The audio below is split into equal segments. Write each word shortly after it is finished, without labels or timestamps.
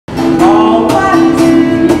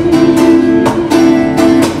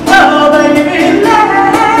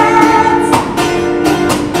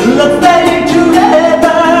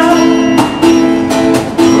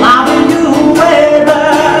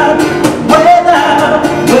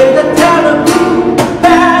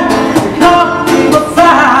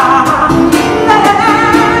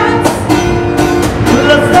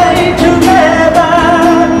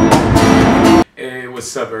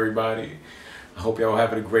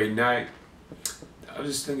great night. I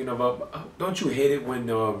was just thinking about, don't you hate it when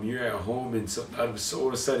you're at home and so all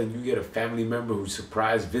of a sudden you get a family member who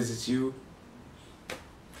surprise visits you?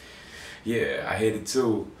 Yeah, I hate it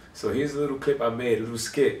too. So here's a little clip I made, a little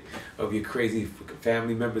skit of your crazy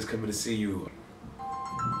family members coming to see you.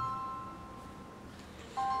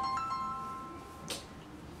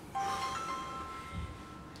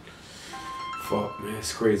 Fuck, man,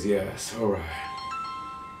 it's crazy ass. All right.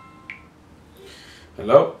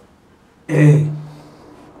 Hello? Hey,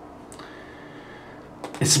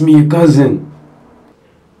 it's me, your cousin.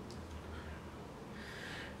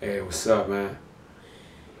 Hey, what's up, man?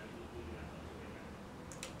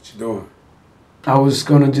 What you doing? I was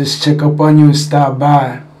gonna just check up on you and stop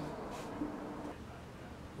by.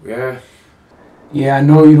 Yeah? Yeah, I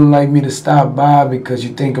know you don't like me to stop by because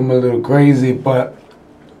you think I'm a little crazy, but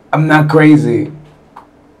I'm not crazy.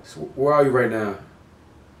 So where are you right now?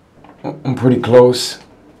 I'm pretty close.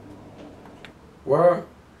 Where?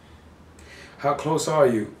 How close are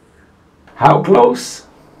you? How close?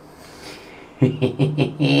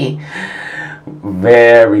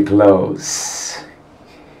 Very close.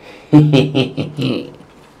 Open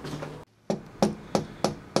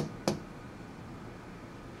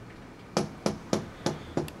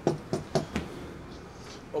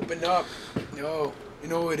up. Yo, you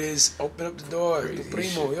know what it is. Open up the door. Crazy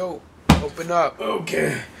Primo, shit. yo. Open up.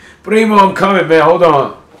 Okay. Primo, I'm coming, man. Hold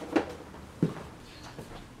on.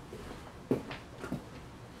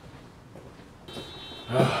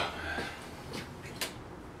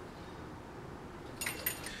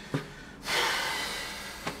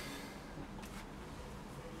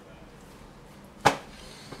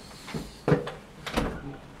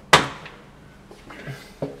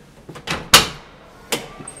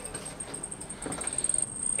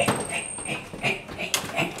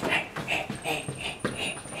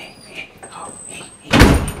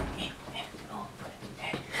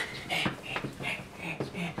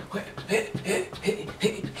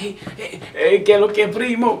 Hey, ¿qué es lo que,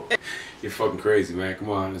 primo? You're fucking crazy, man. Come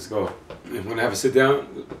on, let's go. You wanna have a sit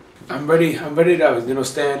down? I'm ready to,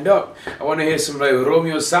 stand up. I wanna hear some like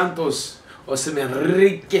Romeo Santos or some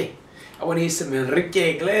Enrique. I wanna hear some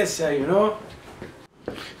Enrique Iglesias, you know?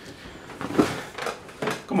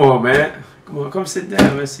 Come on, man. Come on, come sit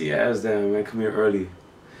down, man. Sit your ass down, man. Come here early.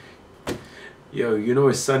 Yo, you know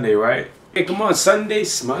it's Sunday, right? Hey, come on,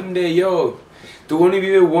 Sunday's Monday, yo. Tú only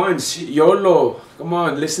vive once. YOLO. Come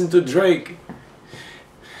on, listen to Drake.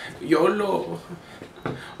 YOLO.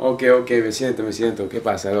 Okay, me siento. ¿Qué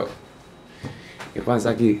pasa, yo? ¿Qué pasa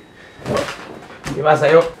aquí? ¿Qué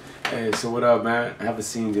pasa, yo? Hey, so what up, man? I haven't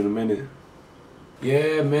seen you in a minute.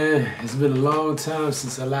 Yeah, man. It's been a long time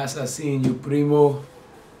since the last I seen you, primo.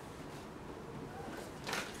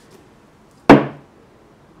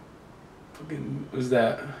 Fucking, what's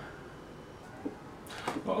that?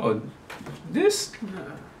 Oh, this?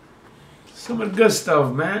 Some of the good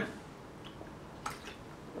stuff, man.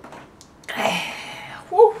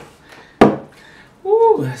 Woo.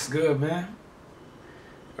 Woo, that's good, man.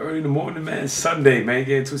 Early in the morning, man. It's Sunday, man.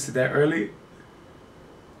 Getting twisted that early.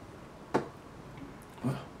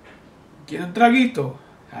 Get a traguito.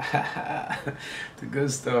 The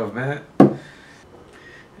good stuff, man.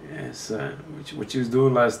 Yeah, son. What you was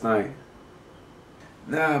doing last night?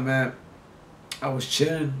 Nah, man. I was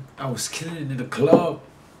chilling. I was killing it in the club.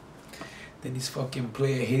 Then these fucking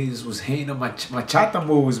player haters was hating on my chata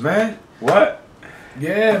moves, man. What?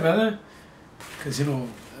 Yeah, man. Cause you know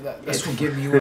that's what get me.